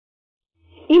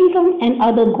Income and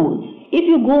other goals. If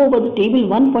you go over the table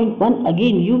 1.1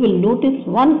 again, you will notice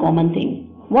one common thing.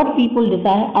 What people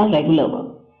desire are regular work.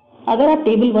 अगर आप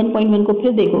table 1.1 को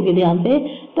फिर देखोगे ध्यान से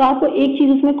तो आपको एक चीज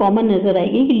उसमें कॉमन नजर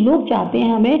आएगी कि लोग चाहते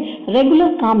हैं हमें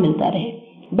रेगुलर काम मिलता रहे,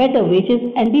 better wages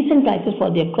and decent prices for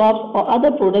their crops और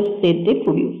other products that they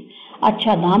produce.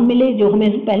 अच्छा दाम मिले, जो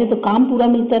हमें पहले तो काम पूरा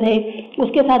मिलता रहे,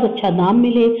 उसके साथ अच्छा दाम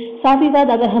मिले, साथ ही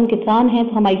साथ अगर हम किसान हैं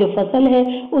तो हमारी जो फसल है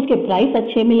उसके प्राइस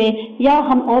अच्छे मिले, या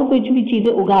हम और कुछ भी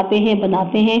चीजें उगाते हैं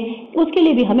बनाते हैं उसके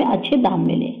लिए भी हमें अच्छे दाम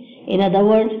मिले. In other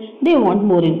words they want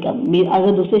more income.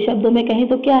 अगर दूसरे शब्दों में कहें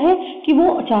तो क्या है कि वो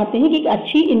चाहते हैं कि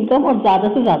अच्छी इनकम और ज्यादा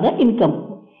से ज्यादा income.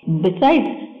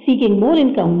 Besides seeking more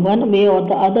income one way और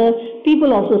the other,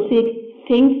 people also seek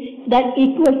things that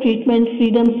equal treatment,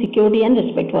 freedom, security and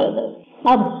respect for others.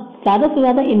 अब ज्यादा से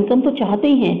ज्यादा इनकम तो चाहते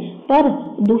ही हैं, पर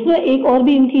दूसरा एक और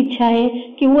भी उनकी इच्छा है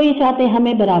कि वो ये चाहते हैं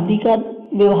हमें बराबरी का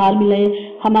व्यवहार मिले,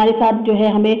 हमारे साथ जो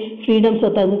है हमें फ्रीडम,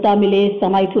 स्वतंत्रता मिले,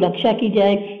 हमारी सुरक्षा की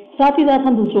जाए, साथ ही साथ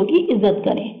हम दूसरों की इज्जत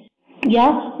करें, या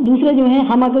दूसरे जो है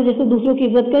हम अगर जैसे दूसरों की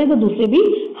इज्जत करें तो दूसरे भी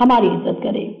हमारी इज्जत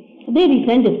करें. दे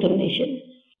रिसेंट डिस्क्रिमिनेशन.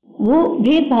 वो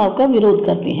भेदभाव का विरोध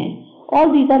करते हैं.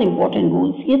 All these are important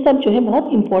goals. ये सब जो है बहुत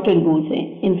इंपॉर्टेंट गोल्स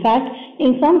हैं. In fact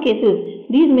in some cases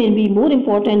these may be more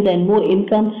important than more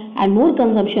income and more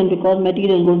consumption because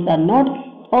material goods are not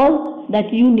all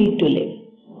that you need to live.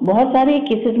 बहुत सारे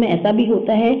cases में ऐसा भी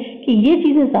होता है कि ये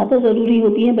चीजें ज्यादा जरूरी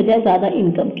होती हैं बजाय ज्यादा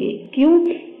इनकम के. क्यों?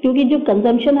 क्योंकि जो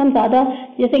कंजम्पशन हम ज्यादा,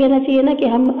 जैसे कहना चाहिए ना कि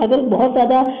हम अगर बहुत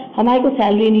ज्यादा हमारे को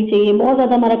सैलरी नहीं चाहिए, बहुत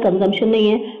ज्यादा हमारा कंजम्पशन नहीं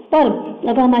है, पर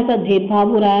अगर हमारे साथ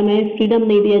भेदभाव हो रहा है, हमें फ्रीडम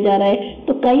नहीं दिया जा रहा है,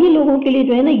 तो कई लोगों के लिए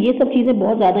जो है ना ये सब चीजें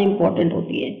बहुत ज्यादा इंपॉर्टेंट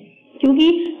होती है.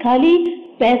 क्योंकि खाली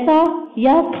पैसा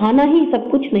या खाना ही सब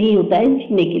कुछ नहीं होता है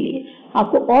जीने के लिए.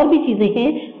 आपको और भी चीजें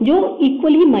हैं जो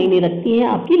इक्वली मायने रखती हैं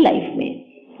आपकी लाइफ में.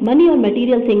 मनी और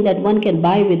material thing that one can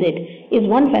buy with it is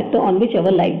one factor on which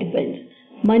our life depends.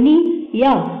 Money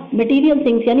या मटेरियल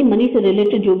थिंग्स यानी मनी से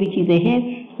रिलेटेड जो भी चीजें हैं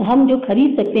हम जो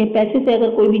खरीद सकते हैं, पैसे से अगर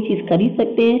कोई भी चीज खरीद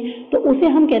सकते हैं तो उसे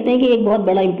हम कहते हैं कि एक बहुत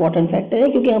बड़ा इंपॉर्टेंट फैक्टर है,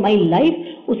 क्योंकि हमारी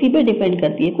लाइफ उसी पे डिपेंड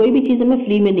करती है. कोई भी चीज हमें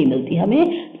फ्री में नहीं मिलती, हमें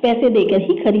पैसे देकर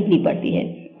ही खरीदनी पड़ती है.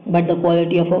 But the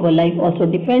quality of our life also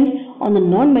depends on the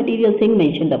non-material thing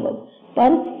mentioned above.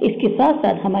 पर इसके साथ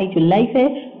साथ हमारी जो लाइफ है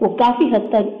वो काफी हद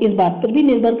तक इस बात पर भी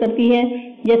निर्भर करती है,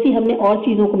 जैसी हमने और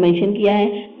चीजों को मेंशन किया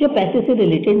है जो पैसे से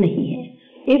रिलेटेड नहीं है.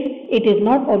 If it is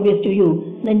not obvious to you,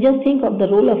 then just think of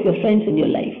the role of your friends in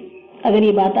your life. अगर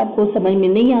ये बात आपको समझ में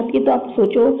नहीं आती तो आप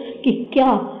सोचो कि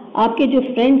क्या आपके जो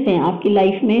फ्रेंड्स हैं आपकी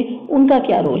लाइफ में उनका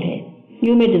क्या रोल है.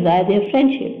 You may Dzire their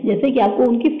friendship. जैसे कि आपको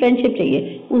उनकी फ्रेंडशिप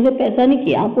चाहिए, उनसे पैसा नहीं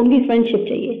किया, आपको उनकी फ्रेंडशिप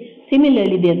चाहिए.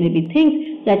 Similarly there may be things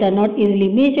that are not easily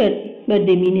measured but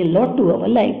they mean a lot to our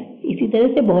life. इसी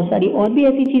तरह से बहुत सारी और भी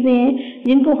ऐसी चीजें हैं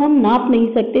जिनको हम नाप नहीं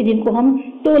सकते, जिनको हम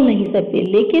तोल नहीं सकते,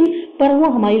 लेकिन पर वो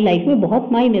हमारी लाइफ में बहुत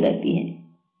मायने रखती हैं.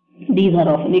 These are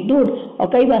often ignored, और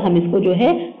कई बार हम इसको जो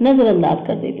है नजरअंदाज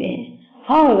कर देते हैं.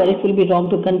 However, it will be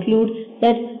wrong to conclude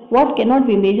that what cannot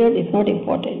be measured is not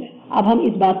important. अब हम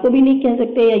इस बात को भी नहीं कह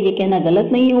सकते, या ये कहना गलत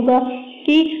नहीं होगा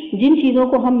कि जिन चीजों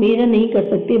को हम मेजर नहीं कर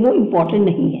सकते वो इम्पोर्टेंट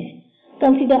नहीं है.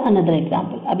 Consider another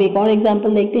example. अब एक और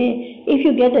एग्जाम्पल देखते हैं. If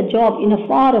you get a job in a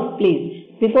far of place,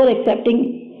 before accepting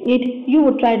it you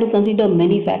would try to consider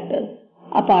many factors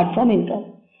apart from income.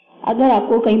 अगर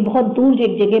आपको कहीं बहुत दूर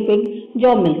एक जगह पे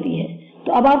जॉब मिलती है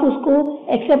तो अब आप उसको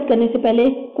एक्सेप्ट करने से पहले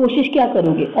कोशिश क्या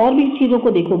करोगे, और भी चीजों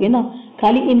को देखोगे ना.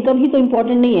 खाली इनकम ही तो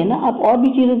इम्पोर्टेंट नहीं है ना, आप और भी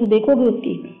चीजें तो देखोगे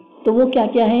उसकी. तो वो क्या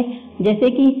क्या है, जैसे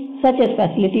कि such as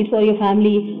facilities for your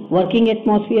family, working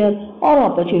atmosphere और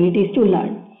अपॉर्चुनिटीज टू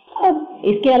लर्न. अब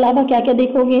इसके अलावा क्या क्या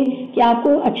देखोगे कि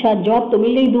आपको अच्छा जॉब तो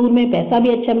मिल रही दूर में, पैसा भी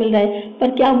अच्छा मिल रहा है, पर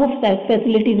क्या वो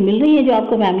फैसिलिटीज मिल रही है जो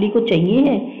आपको फैमिली को चाहिए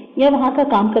है, या वहाँ का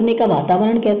काम करने का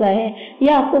वातावरण कैसा है,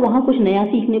 या आपको वहाँ कुछ नया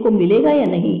सीखने को मिलेगा या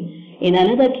नहीं. In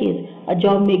another case a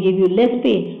job में गिव यू लेस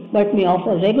पे but may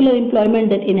offer regular employment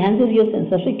that enhances your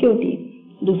sense of security.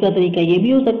 दूसरा तरीका ये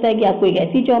भी हो सकता है कि आपको एक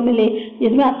ऐसी जॉब मिले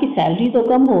जिसमें आपकी सैलरी तो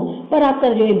कम हो, पर आपका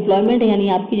जो एम्प्लॉयमेंट है यानी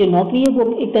आपकी जो नौकरी है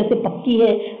वो एक तरह से पक्की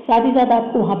है, साथ ही साथ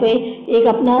आपको वहाँ पे एक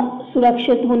अपना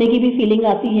सुरक्षित होने की भी फीलिंग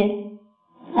आती है.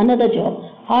 Another job,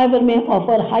 however, may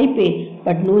offer high pay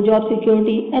but no job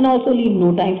security and also leave no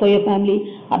time for your family.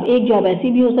 अब एक जॉब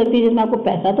ऐसी भी हो सकती है जिसमें आपको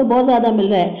पैसा तो बहुत ज्यादा मिल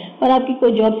रहा है पर आपकी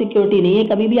कोई जॉब सिक्योरिटी नहीं है,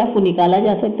 कभी भी आपको निकाला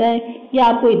जा सकता है, या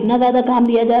आपको इतना ज्यादा काम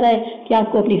दिया जा रहा है कि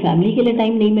आपको अपनी फैमिली के लिए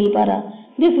टाइम नहीं मिल पा रहा.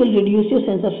 This will reduce your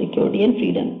sense of security and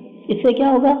freedom. इससे क्या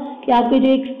होगा कि आपके जो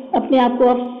एक अपने आप को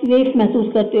आप सेफ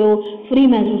महसूस करते हो, फ्री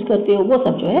महसूस करते हो, वो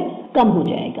सब जो है कम हो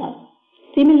जाएगा.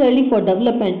 Similarly for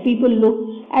development people look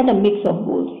at a mix of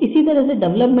goals. इसी तरह से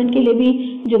डेवलपमेंट के लिए भी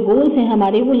जो गोल्स हैं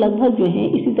हमारे वो लगभग जो हैं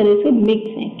इसी तरह से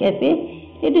मिक्स हैं. कैसे?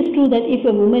 It is true that if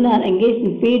a women are engaged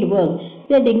in paid work,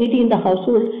 their dignity in the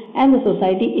household and the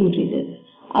society increases.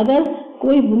 अगर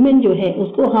कोई वुमेन जो है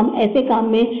उसको हम ऐसे काम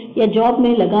में या जॉब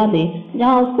में लगा दें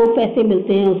जहां उसको पैसे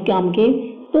मिलते हैं उस काम के,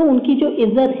 तो उनकी जो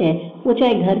इज्जत है वो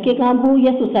चाहे घर के काम हो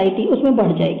या सोसाइटी, उसमें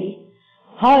बढ़ जाएगी.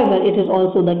 However, it is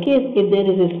also the case if there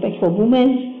is respect for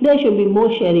women, there should be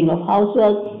more sharing of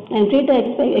housework and greater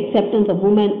acceptance of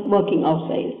women working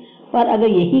outside. पर अगर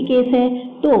यही केस है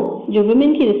तो जो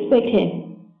women की रिस्पेक्ट है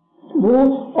वो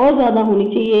और ज़्यादा होनी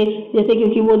चाहिए, जैसे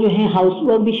क्योंकि वो जो है हाउस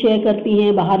वर्क भी शेयर करती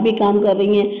हैं, बाहर भी काम कर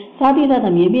रही हैं, साथ ही साथ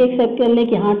हम ये भी एक्सेप्ट कर लें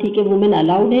कि हाँ ठीक है, वुमेन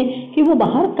अलाउड है कि वो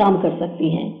बाहर काम कर सकती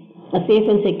हैं. A safe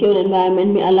and secure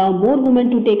environment may allow more women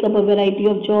to take up a variety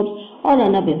of jobs or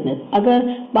run a business. अगर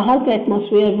बाहर का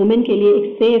एटमॉस्फेयर वुमेन के लिए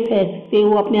एक सेफ है, से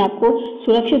वो अपने आप को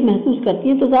सुरक्षित महसूस करती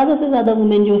है, तो ज़्यादा से ज़्यादा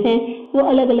वुमेन जो है वो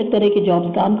अलग अलग तरह के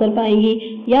जॉब्स काम कर पाएंगी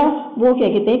या वो क्या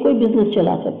कहते हैं कोई बिजनेस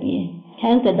चला सकती हैं.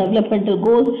 Hence, the developmental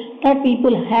goals that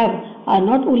people have are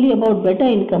not only about better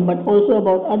income but also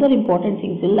about other important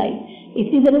things in life.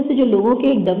 इसी तरह से जो लोगों के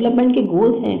एक डेवलपमेंट के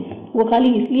गोल्स हैं वो खाली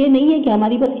इसलिए नहीं है कि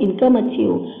हमारी बस इनकम अच्छी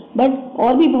हो, बट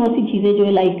और भी बहुत सी चीज़ें जो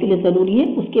है लाइफ के लिए ज़रूरी है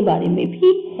उसके बारे में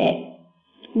भी है.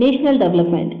 National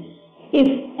development. If,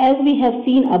 as we have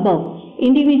seen above,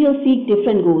 individuals seek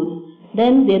different goals,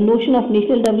 then their notion of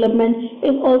national development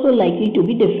is also likely to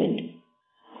be different.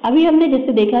 अभी हमने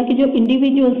जैसे देखा कि जो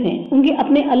इंडिविजुअल्स हैं उनके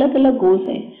अपने अलग अलग गोल्स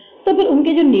हैं, तो फिर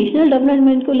उनके जो नेशनल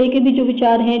डेवलपमेंट को लेके भी जो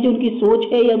विचार हैं, जो उनकी सोच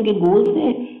है या उनके गोल्स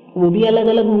हैं, वो भी अलग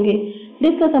अलग होंगे.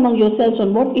 Discuss among yourselves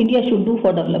on what India should do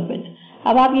for development.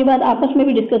 अब आप ये बात आपस में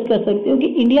भी डिस्कस कर सकते हो कि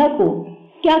इंडिया को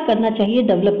क्या करना चाहिए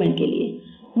डेवलपमेंट के लिए.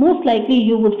 Most likely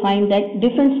you would find that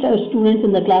different students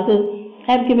in the classes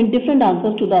have given different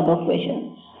answers to the above question.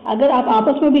 अगर आप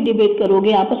आपस में भी डिबेट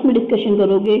करोगे, आपस में डिस्कशन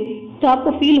करोगे, तो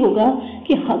आपको फील होगा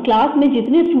कि क्लास में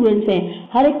जितने स्टूडेंट्स हैं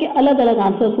हर एक के अलग अलग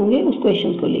आंसर्स होंगे उस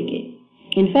क्वेश्चन को लेके.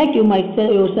 In fact, you might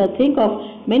yourself think of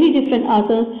many different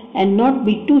answers and not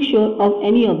be too sure of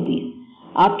any of these.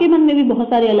 आपके मन में भी बहुत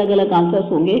सारे अलग अलग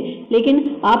आंसर्स होंगे, लेकिन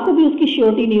आपको भी उसकी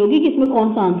श्योरिटी नहीं होगी कि इसमें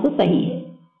कौन सा आंसर सही है.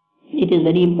 It is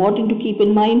very important to keep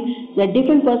in mind that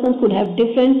different persons could have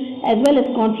different as well as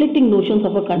conflicting notions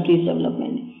of a country's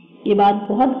development. ये बात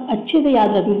बहुत अच्छे से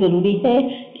याद रखनी जरूरी है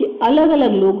कि अलग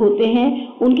अलग लोग होते हैं,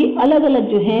 उनकी अलग अलग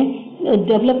जो है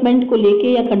डेवलपमेंट को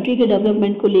लेके या कंट्री के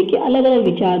डेवलपमेंट को लेके अलग अलग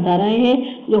विचारधाराएं हैं,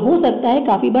 जो हो सकता है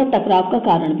काफी बार टकराव का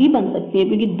कारण भी बन सकती है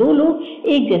क्योंकि दो लोग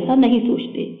एक जैसा नहीं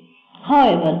सोचते.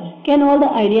 However, can all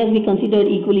the ideas be considered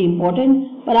equally important?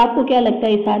 पर आपको क्या लगता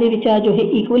है ये सारे विचार जो है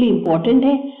इक्वली इम्पोर्टेंट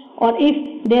है? और if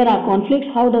there are conflicts,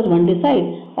 how does one decide?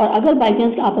 और अगर बाई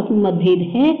चांस आपस में मतभेद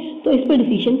हैं तो इस पर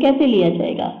डिसीजन कैसे लिया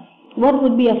जाएगा? What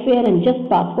would be a fair and just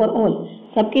path for all?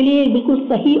 सबके लिए बिल्कुल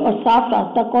सही और साफ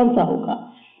रास्ता कौन सा होगा?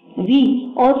 We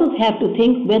also have to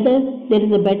think whether there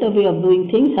is a better way of doing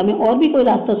things. हमें और भी कोई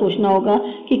रास्ता सोचना होगा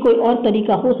कि कोई और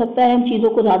तरीका हो सकता है हम चीज़ों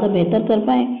को ज़्यादा बेहतर कर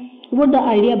पाएं. Would the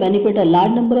idea benefit a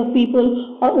large number of people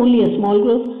or only a small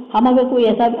group? हम अगर कोई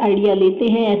ऐसा आइडिया लेते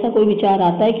हैं, ऐसा कोई विचार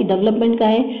आता है कि डेवलपमेंट का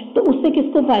है, तो उससे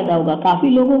किसको फायदा होगा? काफ़ी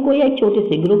लोगों को या एक छोटे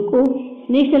से ग्रुप को?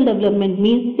 National development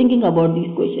means thinking about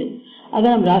this question. अगर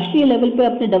हम राष्ट्रीय लेवल पे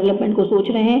अपने डेवलपमेंट को सोच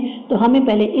रहे हैं तो हमें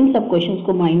पहले इन सब क्वेश्चंस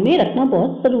को माइंड में रखना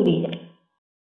बहुत ज़रूरी है.